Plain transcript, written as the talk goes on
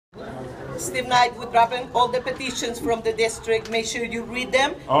Steve Knight would drop in all the petitions from the district. Make sure you read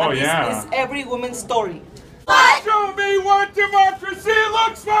them. Oh, and yeah. This is every woman's story. Show me what democracy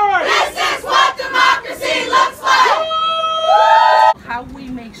looks like! This is what democracy looks like! How we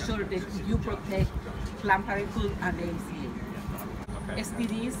make sure that you protect Planned Parenthood and the ACA.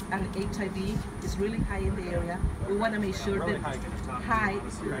 STDs and HIV is really high in the area. We want to make sure that high.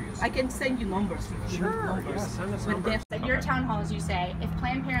 I can send you numbers. Sure. At your town halls, you say if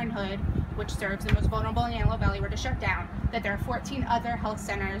Planned Parenthood, which serves the most vulnerable in Antelope Valley, were to shut down, that there are 14 other health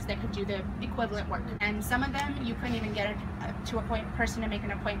centers that could do the equivalent work. And some of them you couldn't even get to a person to make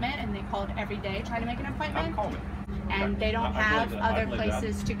an appointment, and they called every day trying to make an appointment. And they don't have other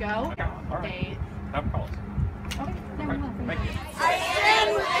places to go. They have calls. Okay, then we will. Thank you. I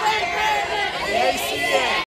stand with Planned Parenthood and ACA.